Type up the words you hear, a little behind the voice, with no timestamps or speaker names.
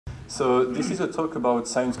So this is a talk about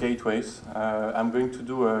science gateways. I'm going to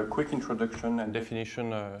do a quick introduction and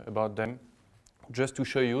definition about them, just to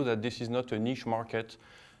show you that this is not a niche market.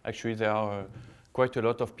 Actually, there are quite a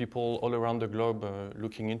lot of people all around the globe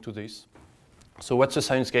looking into this. So what's a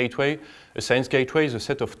science gateway? A science gateway is a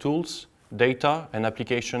set of tools, data, and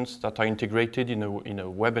applications that are integrated in a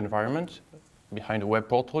web environment, behind a web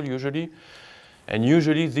portal usually. And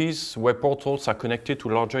usually these web portals are connected to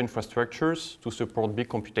larger infrastructures to support big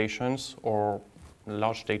computations or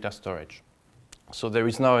large data storage. So there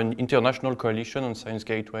is now an international coalition on science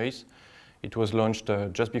gateways. It was launched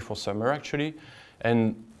just before summer, actually.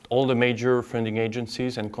 And all the major funding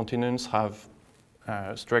agencies and continents have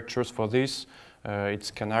structures for this.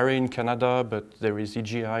 It's Canary in Canada, but there is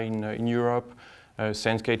EGI in Europe,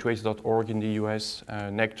 sciencegateways.org in the US,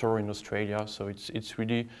 Nectar in Australia. So it's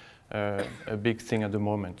really a big thing at the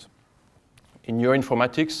moment. In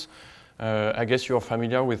Neuroinformatics, I guess you're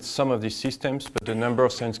familiar with some of these systems, but the number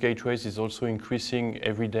of science gateways is also increasing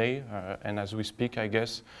every day. And as we speak, I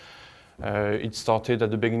guess, it started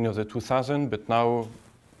at the beginning of the 2000s, but now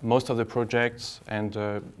most of the projects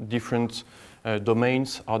and different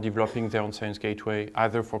domains are developing their own science gateway,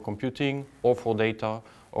 either for computing or for data,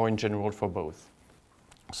 or in general for both.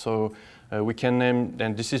 So we can name,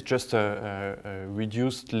 and this is just a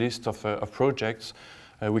reduced list of projects.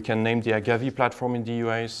 We can name the Agavi platform in the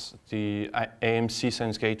US, the AMC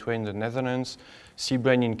Science Gateway in the Netherlands,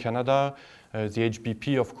 CBrain in Canada, the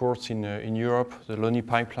HBP, of course, in Europe, the Loni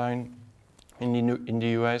pipeline in the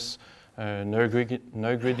US,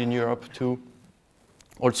 Neugrid in Europe too.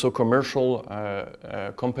 Also, commercial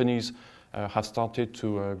companies have started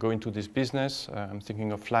to go into this business. I'm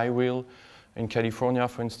thinking of Flywheel in California,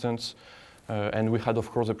 for instance. And we had,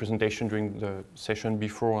 of course, a presentation during the session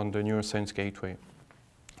before on the Neuroscience Gateway.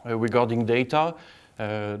 Regarding data,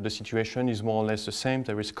 the situation is more or less the same.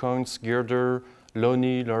 There is Coins, Girder,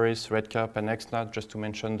 Loni, Loris, Redcap, and XNAT, just to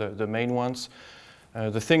mention the main ones.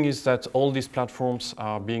 The thing is that all these platforms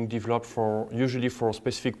are being developed usually for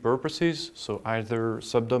specific purposes, so either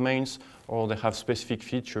subdomains or they have specific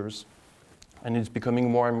features. And it's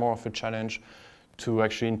becoming more and more of a challenge to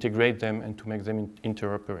actually integrate them and to make them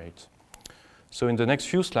interoperate. So in the next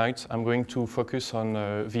few slides, I'm going to focus on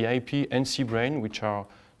VIP and CBrain, which are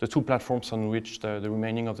the two platforms on which the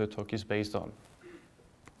remaining of the talk is based on.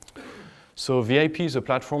 So VIP is a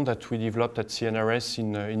platform that we developed at CNRS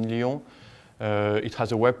in Lyon. It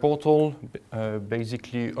has a web portal,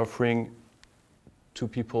 basically offering to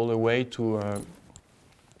people a way to,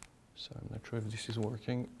 so I'm not sure if this is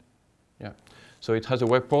working. Yeah. So it has a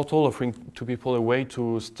web portal offering to people a way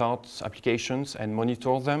to start applications and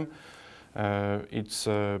monitor them. It's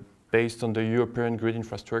based on the European grid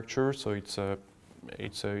infrastructure, so it's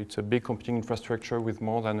a big computing infrastructure with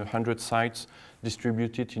more than 100 sites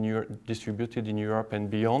distributed in Europe and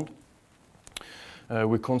beyond.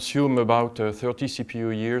 We consume about 30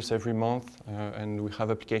 CPU years every month, and we have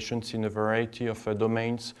applications in a variety of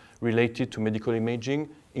domains related to medical imaging,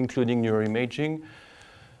 including neuroimaging.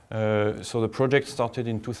 So the project started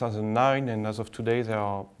in 2009, and as of today, there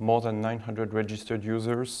are more than 900 registered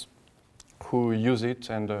users who use it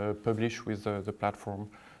and publish with the platform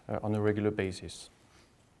on a regular basis.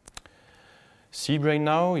 CBrain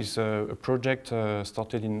now is a project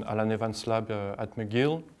started in Alan Evans' lab at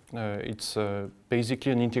McGill. It's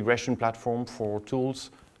basically an integration platform for tools,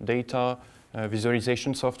 data,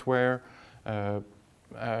 visualization software,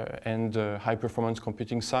 and high-performance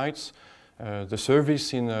computing sites. The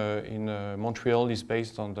service in Montreal is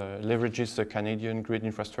based on leverages the Canadian grid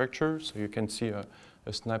infrastructure. So you can see a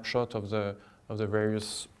snapshot of the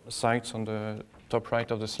various sites on the top right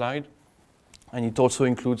of the slide. And it also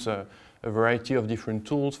includes a variety of different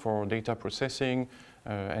tools for data processing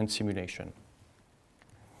and simulation.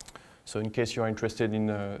 So in case you are interested in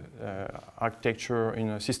architecture,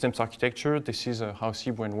 in systems architecture, this is how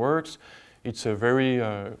CBrain works. It's a very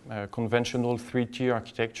conventional three-tier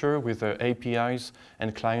architecture with APIs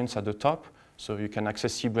and clients at the top. So you can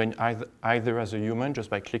access CBrain either as a human, just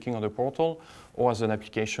by clicking on the portal, or as an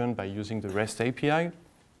application by using the REST API.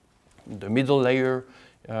 The middle layer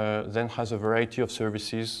then has a variety of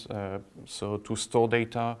services. So to store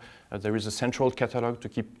data, there is a central catalog to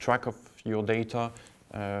keep track of your data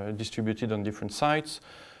distributed on different sites,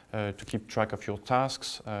 to keep track of your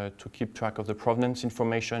tasks, to keep track of the provenance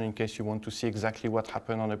information in case you want to see exactly what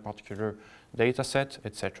happened on a particular data set,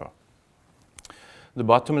 etc. The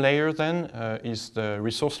bottom layer then is the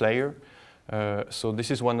resource layer. So this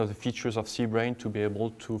is one of the features of CBrain, to be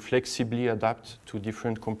able to flexibly adapt to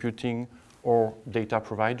different computing or data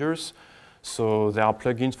providers. So there are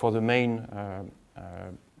plugins for the main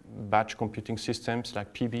batch computing systems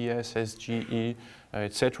like PBS, SGE,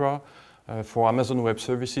 etc. For Amazon Web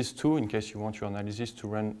Services too, in case you want your analysis to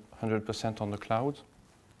run 100% on the cloud.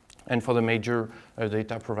 And for the major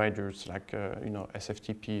data providers like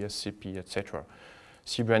SFTP, SCP, etc.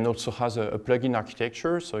 CBrain also has a plugin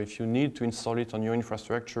architecture, so if you need to install it on your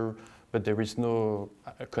infrastructure, but there is no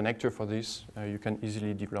connector for this, you can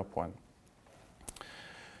easily develop one.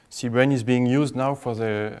 CBrain is being used now for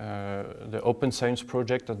the open science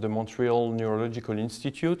project at the Montreal Neurological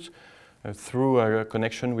Institute through a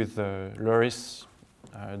connection with the LORIS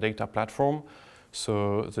data platform.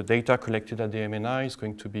 So the data collected at the MNI is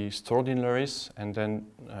going to be stored in LORIS and then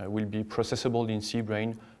will be processable in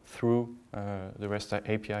CBrain through the REST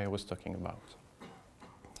API I was talking about.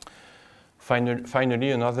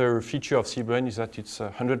 Finally, another feature of CBrain is that it's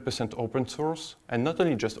 100% open source, and not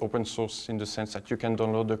only just open source in the sense that you can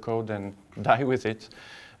download the code and die with it.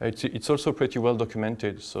 It's also pretty well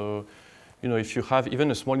documented. So, if you have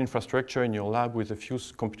even a small infrastructure in your lab with a few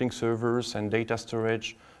computing servers and data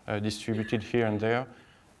storage distributed here and there,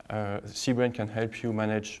 CBrain can help you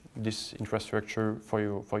manage this infrastructure for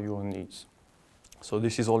your own needs. So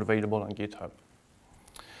this is all available on GitHub.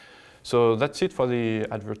 So that's it for the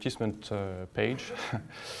advertisement page.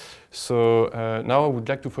 So now I would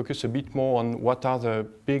like to focus a bit more on what are the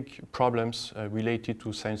big problems related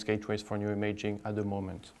to science gateways for neuroimaging at the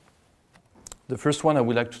moment. The first one I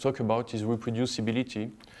would like to talk about is reproducibility.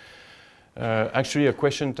 Actually, a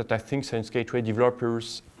question that I think science gateway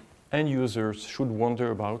developers and users should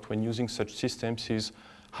wonder about when using such systems is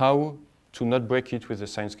how to not break it with the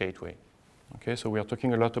science gateway. Okay, so we are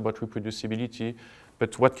talking a lot about reproducibility,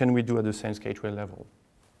 but what can we do at the science gateway level?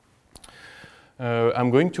 I'm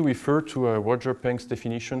going to refer to Roger Peng's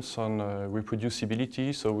definitions on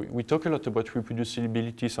reproducibility. So we talk a lot about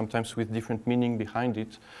reproducibility, sometimes with different meaning behind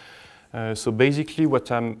it. So basically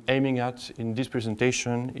what I'm aiming at in this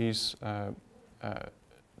presentation is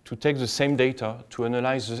to take the same data, to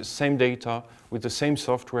analyze the same data with the same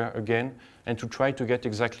software again, and to try to get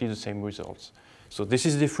exactly the same results. So this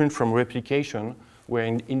is different from replication, where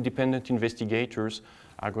independent investigators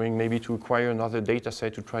are going maybe to acquire another data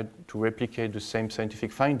set to try to replicate the same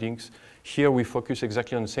scientific findings. Here we focus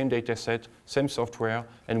exactly on the same data set, same software,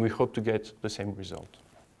 and we hope to get the same result.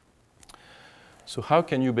 So how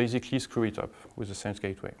can you basically screw it up with the science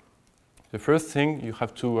gateway? The first thing you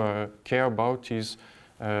have to care about is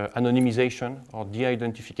anonymization or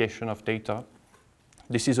de-identification of data.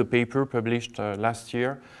 This is a paper published last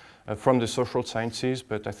year from the social sciences,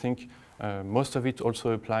 but I think most of it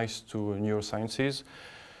also applies to neurosciences.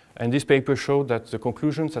 And this paper showed that the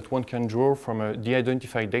conclusions that one can draw from a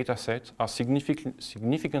de-identified data set are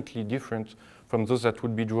significantly different from those that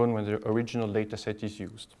would be drawn when the original data set is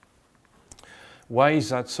used. Why is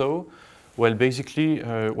that so? Well, basically,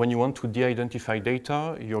 when you want to de-identify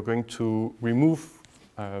data, you're going to remove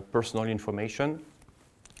personal information,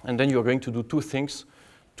 and then you're going to do two things: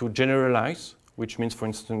 to generalize, which means, for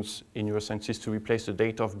instance, in neurosciences, to replace the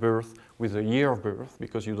date of birth with the year of birth,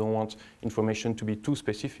 because you don't want information to be too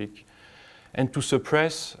specific, and to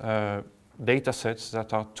suppress data sets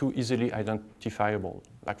that are too easily identifiable.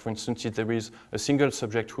 Like, for instance, if there is a single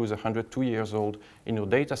subject who is 102 years old in your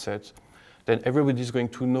data set, then everybody is going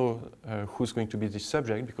to know who's going to be this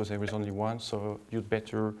subject, because there is only one, so you'd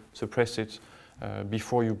better suppress it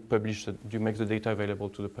before you publish you make the data available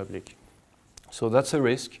to the public. So that's a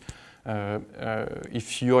risk.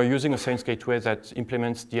 If you are using a science gateway that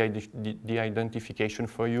implements de-identification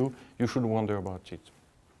for you, you should wonder about it.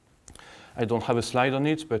 I don't have a slide on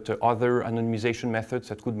it, but other anonymization methods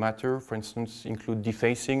that could matter, for instance, include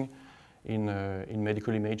defacing in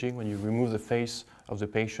medical imaging. When you remove the face of the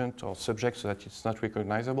patient or subject so that it's not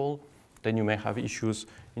recognizable, then you may have issues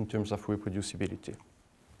in terms of reproducibility.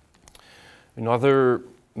 Another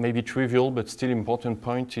maybe trivial but still important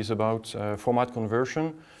point is about format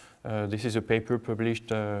conversion. This is a paper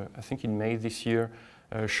published, I think in May this year,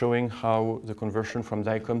 showing how the conversion from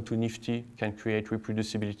DICOM to NIfTY can create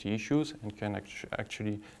reproducibility issues and can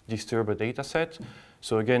actually disturb a data set.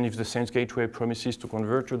 So again, if the Science Gateway promises to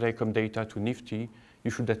convert your DICOM data to NIfTY,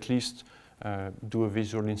 you should at least do a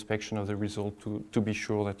visual inspection of the result to be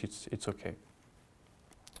sure that it's okay.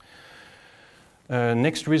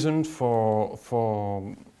 Next reason for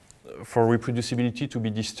reproducibility to be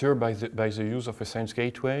disturbed by the use of a science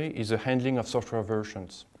gateway is the handling of software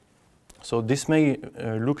versions. So this may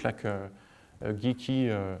look like a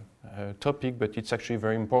geeky topic, but it's actually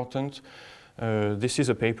very important. This is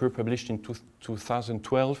a paper published in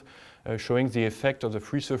 2012 showing the effect of the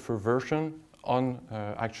free software version on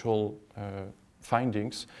actual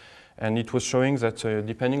findings. And it was showing that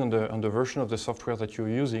depending on the version of the software that you're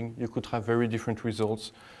using, you could have very different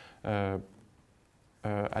results in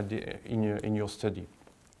your study.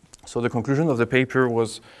 So the conclusion of the paper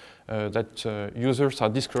was that users are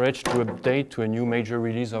discouraged to update to a new major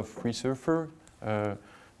release of FreeSurfer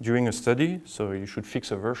during a study, so you should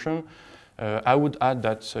fix a version. I would add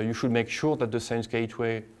that you should make sure that the Science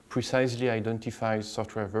Gateway precisely identifies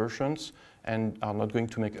software versions and are not going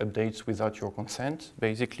to make updates without your consent,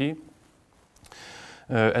 basically.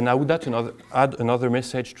 And I would add another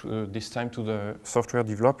message this time to the software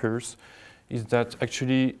developers, is that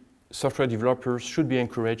actually software developers should be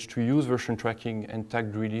encouraged to use version tracking and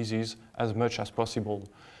tagged releases as much as possible.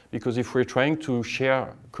 Because if we're trying to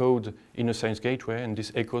share code in a Science Gateway, and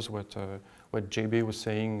this echoes what JB was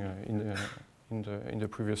saying in the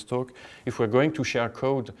previous talk, if we're going to share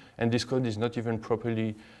code and this code is not even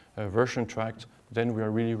properly version tracked, then we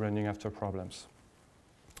are really running after problems.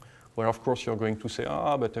 Where of course you're going to say,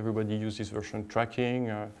 but everybody uses version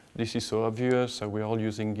tracking, this is so obvious, we're all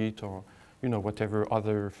using Git or whatever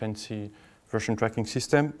other fancy version tracking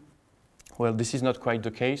system. Well, this is not quite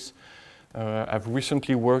the case. I've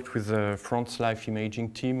recently worked with the France Life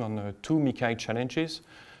Imaging team on 2 McGill challenges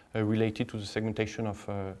related to the segmentation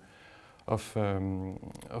of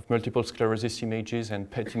multiple sclerosis images and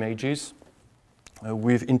PET images.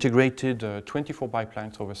 We've integrated 24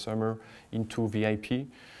 pipelines over summer into VIP.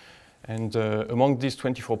 And among these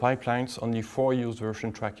 24 pipelines, only 4 used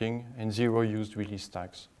version tracking and 0 used release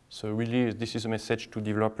tags. So really, this is a message to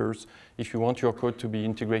developers. If you want your code to be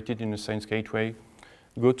integrated in a Science Gateway,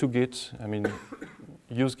 go to Git,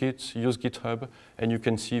 use Git, use GitHub, and you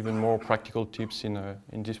can see even more practical tips in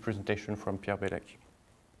this presentation from Pierre Bellec.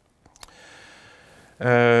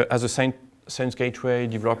 As a Science Gateway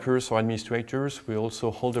developers or administrators, we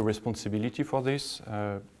also hold a responsibility for this.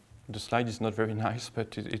 The slide is not very nice,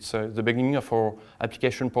 but it's the beginning of our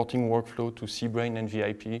application porting workflow to CBrain and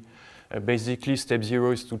VIP. Basically, step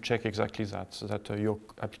 0 is to check exactly that, so that your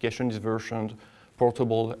application is versioned,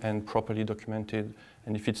 portable, and properly documented.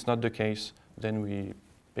 And if it's not the case, then we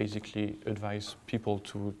basically advise people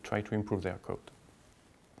to try to improve their code.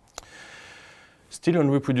 Still on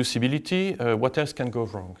reproducibility, what else can go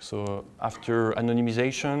wrong? So after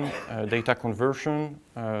anonymization, data conversion,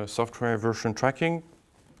 software version tracking,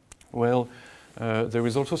 well, there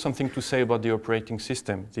is also something to say about the operating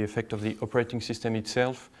system, the effect of the operating system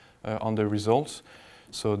itself on the results.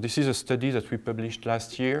 So this is a study that we published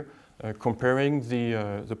last year comparing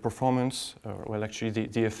the performance, well actually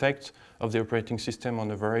the effect of the operating system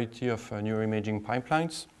on a variety of neuroimaging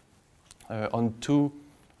pipelines on 2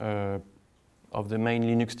 of the main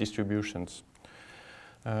Linux distributions.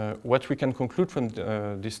 What we can conclude from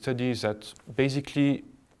this study is that basically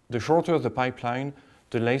the shorter the pipeline,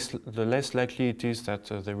 the less likely it is that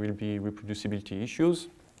there will be reproducibility issues.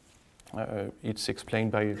 It's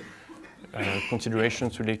explained by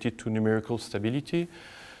considerations related to numerical stability.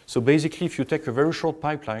 So basically, if you take a very short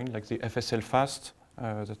pipeline, like the FSL fast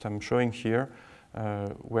that I'm showing here,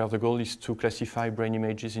 where the goal is to classify brain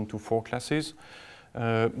images into 4 classes,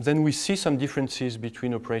 then we see some differences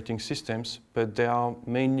between operating systems, but they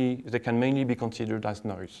can mainly be considered as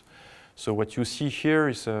noise. So what you see here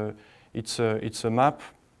is it's a map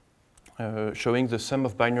showing the sum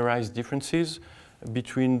of binarized differences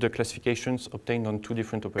between the classifications obtained on 2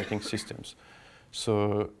 different operating systems.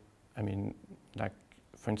 So, I mean, like,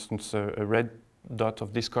 for instance, a red dot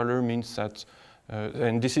of this color means that,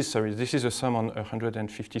 and this is a sum on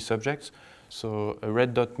 150 subjects. So a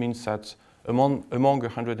red dot means that among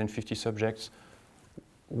 150 subjects,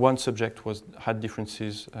 1 subject had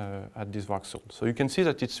differences at this voxel. So you can see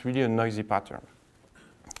that it's really a noisy pattern.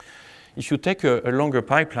 If you take a longer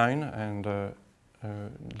pipeline, and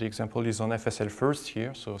the example is on FSL first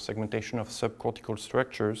here, so segmentation of subcortical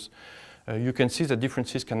structures, you can see that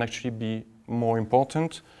differences can actually be more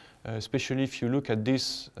important, especially if you look at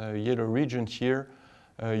this yellow region here.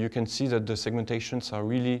 You can see that the segmentations are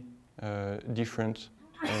really different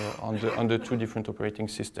on the 2 different operating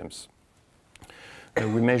systems.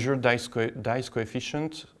 We measured dice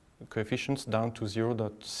coefficients down to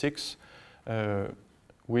 0.6,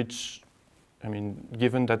 which, I mean,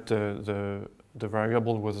 given that the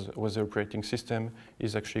variable was the operating system,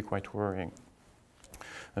 is actually quite worrying.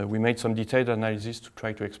 We made some detailed analysis to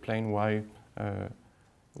try to explain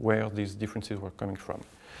where these differences were coming from.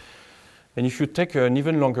 And if you take an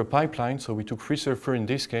even longer pipeline, so we took FreeSurfer in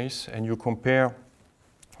this case, and you compare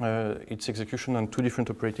its execution on 2 different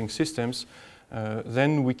operating systems,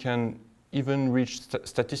 then we can even reach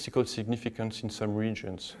statistical significance in some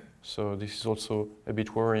regions. So this is also a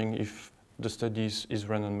bit worrying if the study is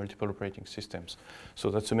run on multiple operating systems. So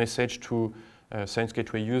that's a message to Science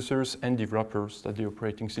Gateway users and developers that the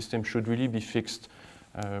operating system should really be fixed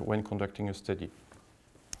when conducting a study.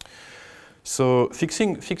 So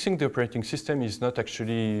fixing the operating system is not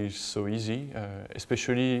actually so easy,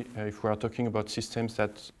 especially if we are talking about systems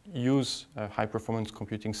that use high-performance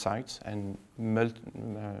computing sites, and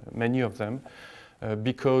many of them,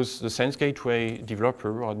 because the Science Gateway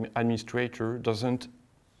developer or administrator doesn't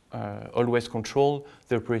always control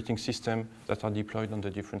the operating system that are deployed on the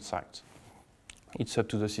different sites. It's up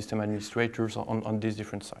to the system administrators on these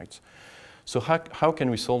different sites. So how can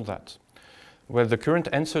we solve that? Well, the current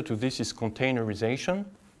answer to this is containerization.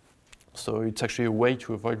 So it's actually a way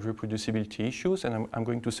to avoid reproducibility issues, and I'm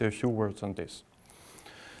going to say a few words on this.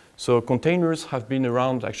 So containers have been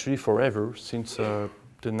around actually forever, since the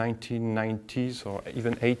 1990s or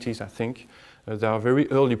even 80s, I think. There are very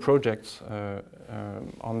early projects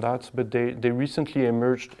on that, but they recently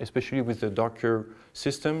emerged, especially with the Docker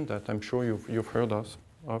system that I'm sure you've heard of.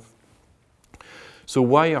 So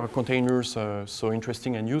why are containers so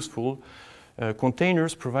interesting and useful?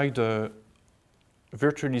 Containers provide a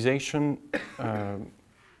virtualization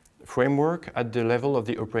framework at the level of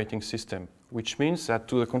the operating system, which means that,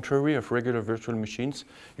 to the contrary of regular virtual machines,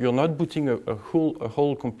 you're not booting a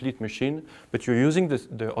whole complete machine, but you're using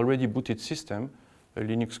the already booted system, a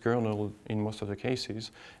Linux kernel in most of the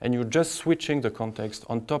cases, and you're just switching the context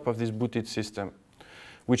on top of this booted system,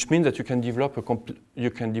 which means that you can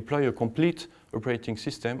deploy a complete operating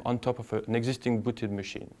system on top of an existing booted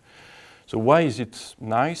machine. So why is it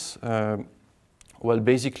nice? Well,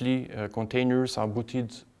 basically, containers are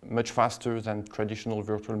booted much faster than traditional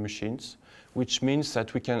virtual machines, which means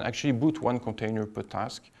that we can actually boot one container per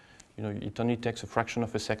task. You know, it only takes a fraction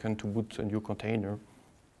of a second to boot a new container.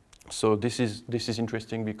 So this is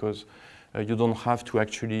interesting because you don't have to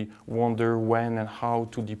actually wonder when and how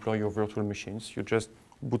to deploy your virtual machines. You just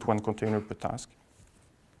boot one container per task.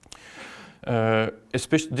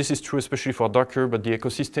 This is true especially for Docker, but the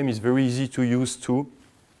ecosystem is very easy to use too.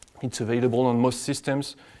 It's available on most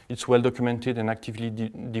systems. It's well documented and actively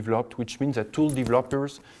developed, which means that tool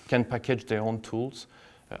developers can package their own tools,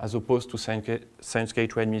 as opposed to Science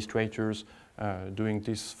Gateway administrators doing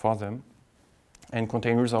this for them. And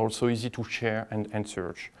containers are also easy to share and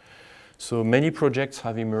search. So many projects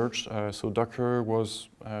have emerged. So Docker was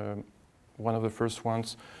one of the first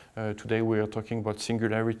ones. Today we are talking about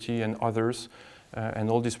Singularity and others, and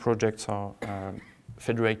all these projects are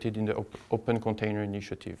federated in the Open Container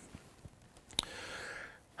Initiative.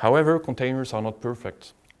 However, containers are not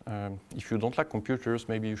perfect. If you don't like computers,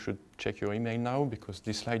 maybe you should check your email now, because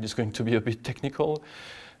this slide is going to be a bit technical.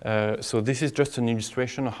 So this is just an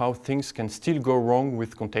illustration of how things can still go wrong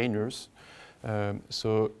with containers.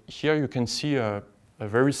 So here you can see a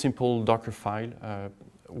very simple Docker file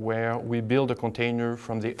where we build a container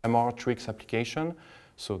from the MRTrix application.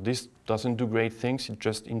 So this doesn't do great things. It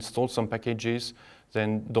just installs some packages,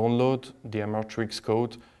 then download the MRTrix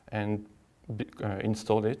code and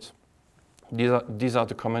install it. These are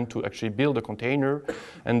the commands to actually build a container.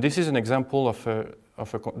 And this is an example of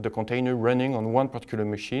the container running on one particular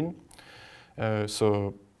machine.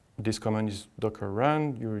 So this command is docker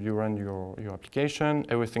run. You run your application.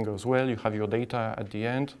 Everything goes well. You have your data at the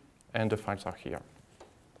end, and the files are here.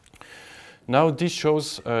 Now this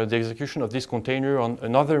shows the execution of this container on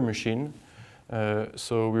another machine.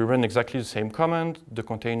 So we run exactly the same command. The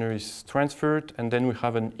container is transferred, and then we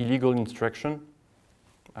have an illegal instruction,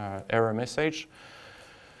 error message.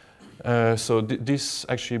 So this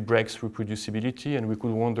actually breaks reproducibility, and we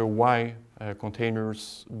could wonder why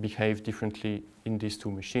containers behave differently in these two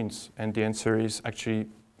machines. And the answer is actually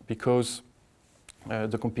because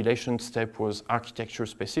the compilation step was architecture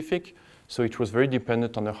specific. So it was very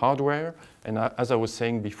dependent on the hardware. And as I was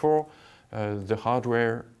saying before, the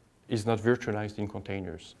hardware is not virtualized in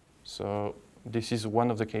containers. So this is one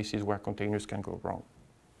of the cases where containers can go wrong.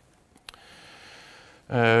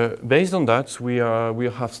 Based on that, we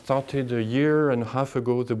have started a year and a half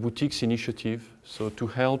ago the Boutiques initiative, so to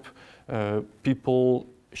help people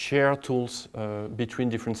share tools between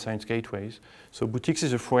different science gateways. So Boutiques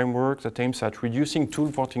is a framework that aims at reducing tool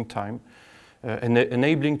porting time,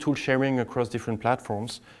 enabling tool sharing across different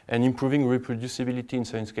platforms, and improving reproducibility in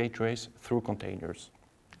science gateways through containers.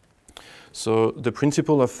 So the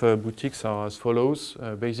principle of Boutiques are as follows.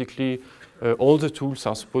 Basically, all the tools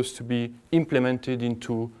are supposed to be implemented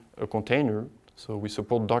into a container. So we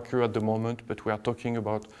support Docker at the moment, but we are talking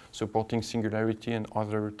about supporting Singularity and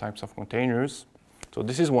other types of containers. So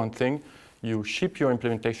this is one thing. You ship your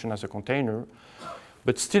implementation as a container,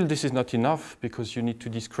 but still this is not enough, because you need to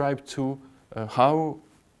describe too how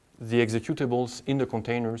the executables in the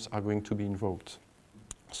containers are going to be invoked.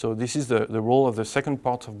 So this is the role of the second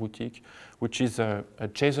part of Boutique, which is a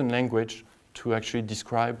JSON language to actually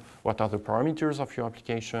describe what are the parameters of your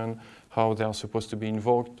application, how they are supposed to be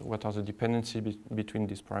invoked, what are the dependencies between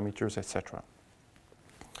these parameters, etc.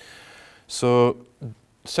 So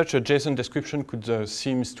such a JSON description could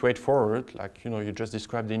seem straightforward, like you just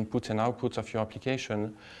describe the inputs and outputs of your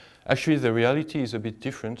application. Actually, the reality is a bit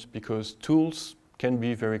different because tools can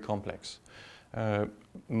be very complex.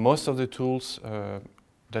 Most of the tools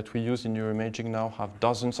that we use in neuroimaging now have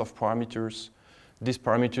dozens of parameters. These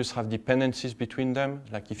parameters have dependencies between them.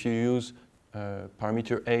 Like if you use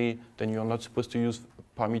parameter A, then you're not supposed to use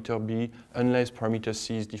parameter B unless parameter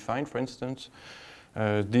C is defined, for instance.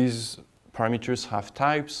 These parameters have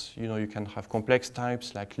types. You can have complex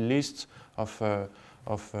types like lists of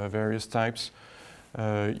various types.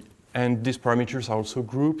 And these parameters are also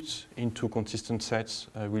grouped into consistent sets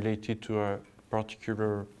related to a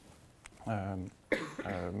particular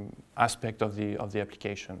aspect of the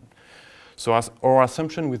application. So our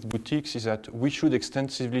assumption with boutiques is that we should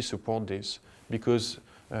extensively support this because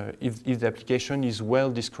if the application is well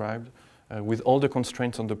described with all the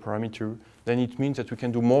constraints on the parameter, then it means that we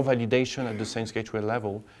can do more validation at the science gateway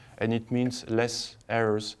level, and it means less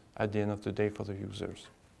errors at the end of the day for the users.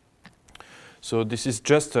 So this is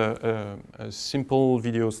just a simple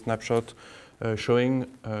video snapshot showing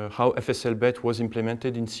how FSL-BET was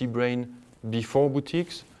implemented in CBrain before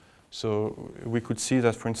boutiques. So we could see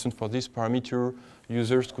that, for instance, for this parameter,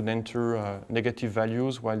 users could enter negative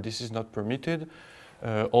values while this is not permitted.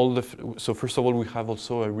 So first of all, we have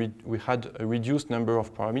also we had a reduced number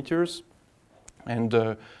of parameters, and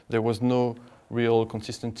there was no real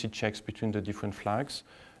consistency checks between the different flags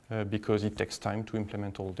because it takes time to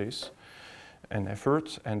implement all this and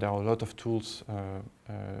effort, and there are a lot of tools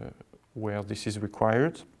where this is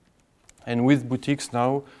required. And with boutiques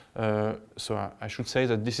now, so I should say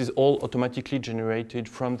that this is all automatically generated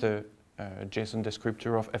from the JSON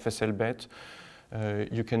descriptor of FSL-BET.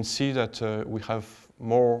 You can see that we have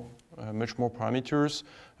much more parameters.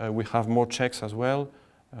 We have more checks as well.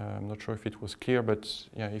 I'm not sure if it was clear, but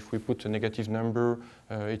yeah, if we put a negative number,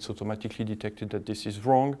 it's automatically detected that this is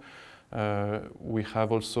wrong. We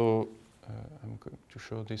have also, I'm going to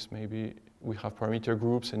show this maybe, we have parameter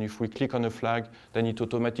groups, and if we click on a flag, then it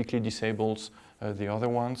automatically disables the other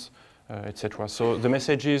ones, etc. So the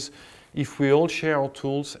message is, if we all share our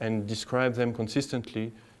tools and describe them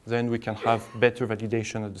consistently, then we can have better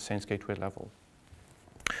validation at the science gateway level.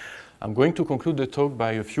 I'm going to conclude the talk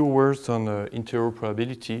by a few words on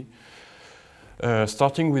interoperability,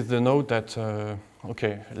 starting with the note that,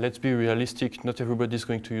 okay, let's be realistic, not everybody is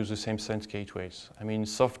going to use the same science gateways. I mean,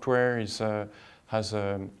 software has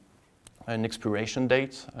an expiration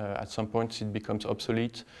date. At some point, it becomes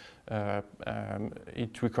obsolete.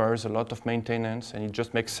 It requires a lot of maintenance, and it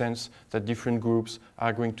just makes sense that different groups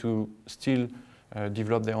are going to still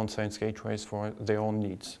develop their own science gateways for their own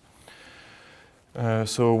needs.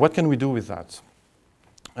 So what can we do with that?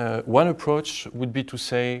 One approach would be to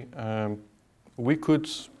say we could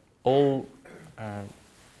all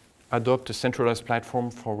adopt a centralized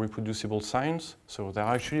platform for reproducible science. So there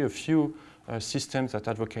are actually a few systems that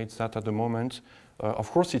advocate that at the moment.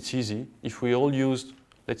 Of course, it's easy. If we all use,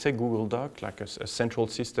 let's say, Google Doc, like a central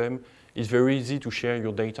system, it's very easy to share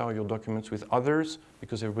your data or your documents with others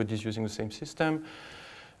because everybody's using the same system.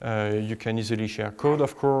 You can easily share code,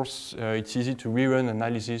 of course. It's easy to rerun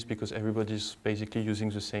analyses because everybody's basically using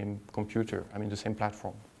the same computer, I mean, the same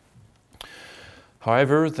platform.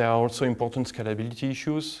 However, there are also important scalability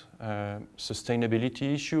issues,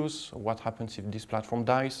 sustainability issues. What happens if this platform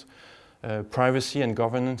dies? Privacy and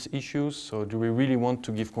governance issues. So do we really want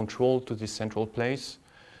to give control to this central place?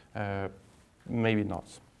 Maybe not.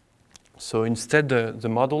 So instead, the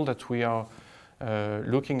model that we are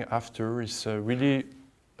looking after is really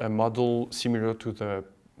a model similar to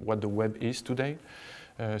what the web is today.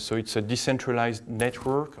 So it's a decentralized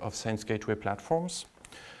network of science gateway platforms.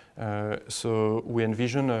 So we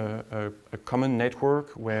envision a common network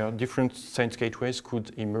where different science gateways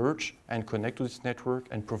could emerge and connect to this network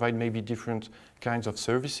and provide maybe different kinds of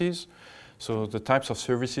services. So the types of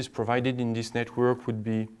services provided in this network would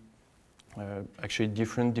be actually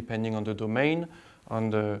different depending on the domain, on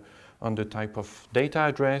the type of data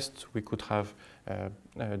addressed. We could have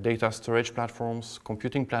data storage platforms,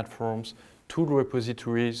 computing platforms, tool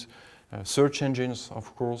repositories. Search engines,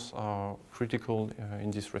 of course, are critical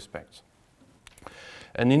in this respect.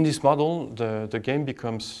 And in this model, the game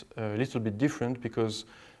becomes a little bit different because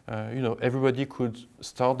everybody could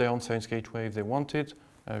start their own science gateway if they wanted.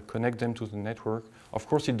 connect them to the network. Of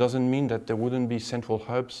course, it doesn't mean that there wouldn't be central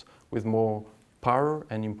hubs with more power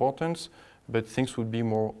and importance, but things would be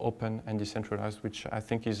more open and decentralized, which I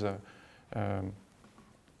think is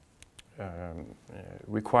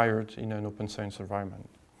required in an open science environment.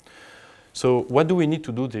 So what do we need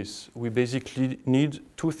to do this? We basically need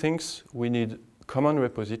two things. We need common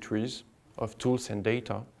repositories of tools and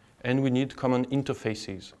data, and we need common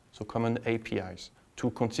interfaces, so common APIs,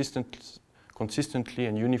 to consistently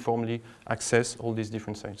and uniformly access all these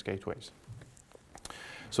different science gateways.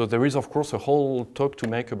 So there is, of course, a whole talk to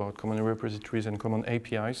make about common repositories and common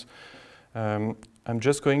APIs. I'm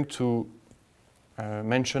just going to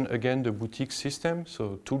mention again the boutique system,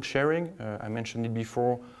 so tool sharing. I mentioned it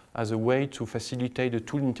before as a way to facilitate the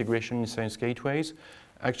tool integration in science gateways.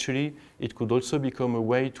 Actually, it could also become a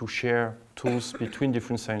way to share tools between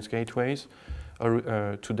different science gateways.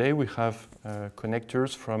 Today we have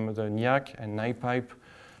connectors from the NIAC and NIPIPE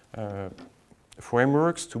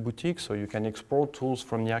frameworks to boutiques, so you can export tools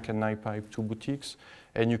from NIAC and NIPIPE to boutiques,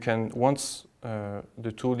 and you can, once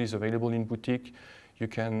the tool is available in boutique, you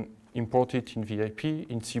can import it in VIP,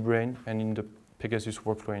 in CBrain, and in the Pegasus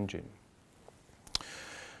workflow engine.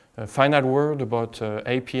 Final word about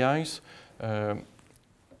APIs.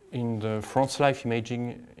 In the France Life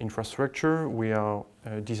imaging infrastructure, we are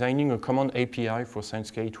designing a common API for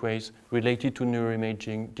science gateways related to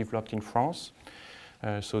neuroimaging developed in France.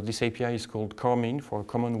 So this API is called CORMIN, for a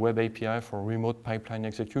common web API for remote pipeline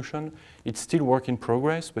execution. It's still work in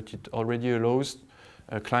progress, but it already allows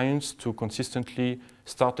clients to consistently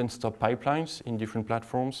start and stop pipelines in different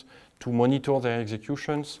platforms, to monitor their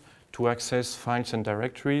executions, to access files and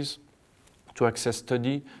directories, to access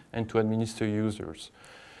study, and to administer users.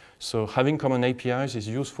 So having common APIs is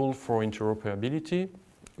useful for interoperability.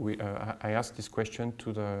 I asked this question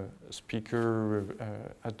to the speaker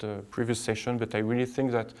at the previous session, but I really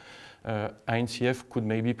think that INCF could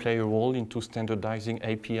maybe play a role into standardizing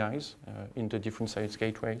APIs in the different science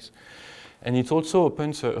gateways. And it also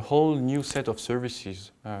opens a whole new set of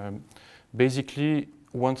services. Basically,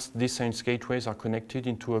 once these science gateways are connected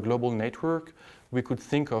into a global network, we could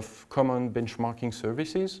think of common benchmarking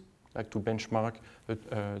services, like to benchmark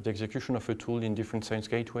the execution of a tool in different science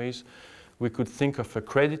gateways. We could think of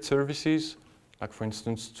credit services, like for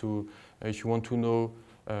instance, if you want to know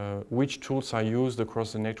which tools are used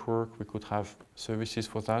across the network, we could have services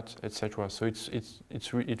for that, etc. So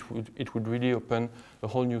it would really open a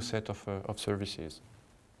whole new set of services.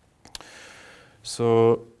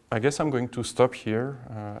 So I guess I'm going to stop here.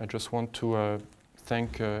 I just want to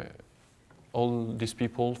thank all these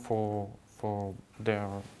people for their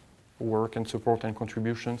work and support and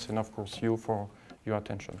contributions, and of course you for your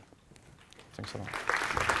attention. Thanks a lot.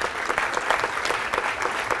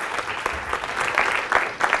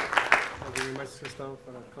 Thank you very much, Tristan,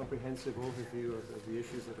 for a comprehensive overview of the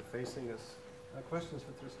issues that are facing us. Questions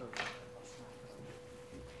for Tristan?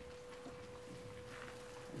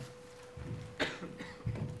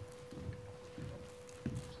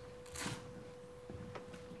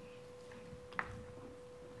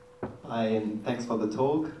 Hi, and thanks for the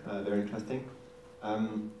talk, very interesting.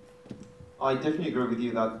 I definitely agree with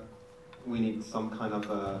you that we need some kind of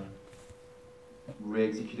a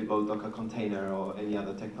re-executable Docker container or any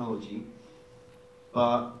other technology.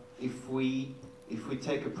 But if we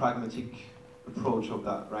take a pragmatic approach of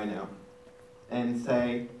that right now and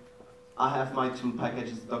say, I have my tool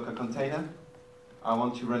package as a Docker container, I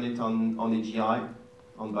want to run it on AGI,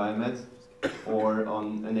 on Biomed, or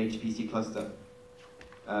on an HPC cluster.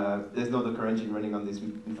 There's no Docker engine running on these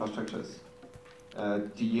infrastructures.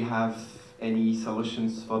 Do you have any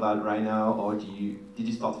solutions for that right now, or did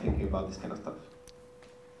you start thinking about this kind of stuff?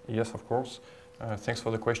 Yes, of course. Thanks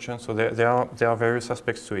for the question. So there are various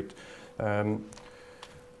aspects to it.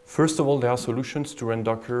 First of all, there are solutions to run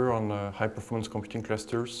Docker on high-performance computing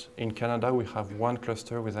clusters. In Canada, we have one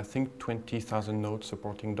cluster with, I think, 20,000 nodes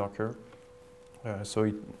supporting Docker.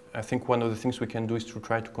 I think one of the things we can do is to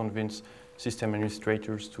try to convince system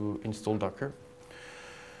administrators to install Docker.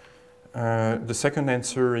 The second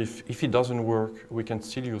answer, if it doesn't work, we can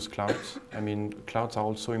still use clouds. I mean, clouds are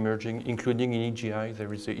also emerging, including in EGI.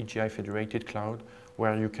 There is the EGI federated cloud,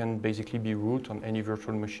 where you can basically be root on any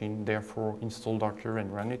virtual machine, therefore install Docker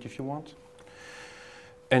and run it if you want.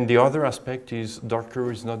 And the other aspect is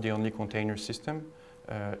Docker is not the only container system.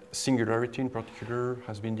 Singularity in particular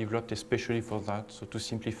has been developed especially for that, so to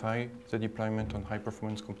simplify the deployment on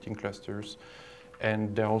high-performance computing clusters.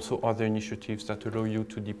 And there are also other initiatives that allow you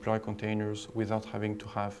to deploy containers without having to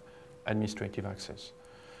have administrative access.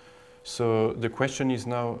 So the question is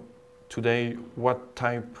now, today, what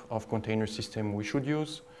type of container system we should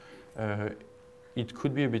use? it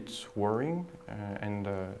could be a bit worrying and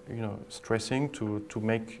stressing to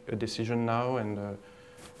make a decision now and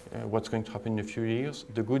what's going to happen in a few years.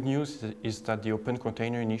 The good news is that the Open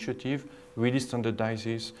Container Initiative really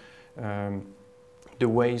standardizes the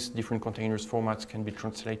ways different containers formats can be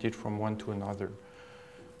translated from one to another.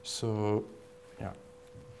 So, yeah.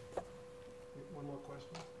 One more question?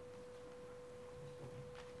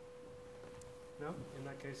 No? In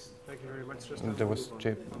that case, thank you very much. Tristan. There was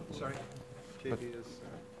JP. Oh, sorry. JP is...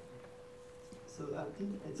 So I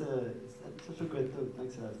think it's such a great talk.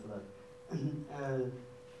 Thanks a lot for that.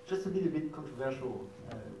 Just a little bit controversial.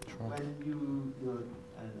 Sure. When you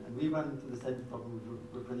and we went to the same problem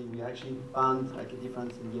with running, we actually found like a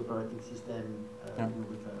difference in the operating system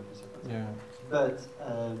with Yeah. But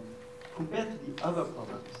compared to the other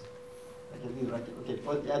problems, okay,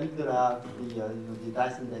 for the amygdala, the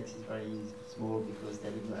dice index is very small because the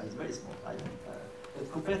amygdala is very small, right?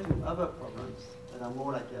 But compared to other problems that are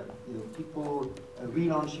more like people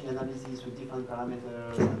relaunching analyses with different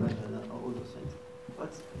parameters and all those things.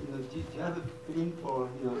 But do you have a feeling for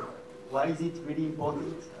why is it really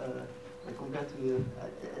important compared to?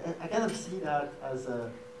 I kind of see that as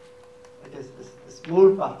a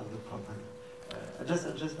small part of the problem.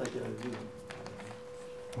 Just like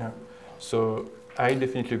Yeah. So I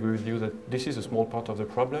definitely agree with you that this is a small part of the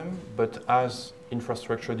problem, but as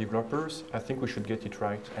infrastructure developers, I think we should get it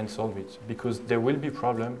right and solve it, because there will be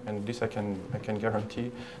problem, and this I can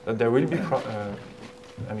guarantee that there will be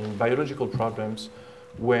biological problems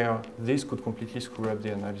where this could completely screw up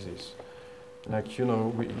the analysis. Like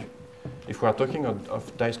if we are talking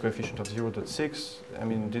of dice coefficient of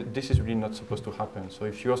 0.6, this is really not supposed to happen. So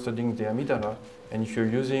if you are studying the amygdala and if you're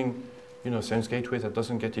using science gateway that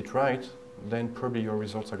doesn't get it right, then probably your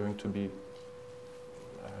results are going to be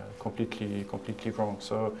completely wrong.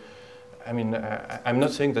 So, I'm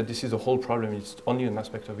not saying that this is the whole problem, it's only an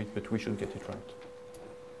aspect of it, but we should get it right.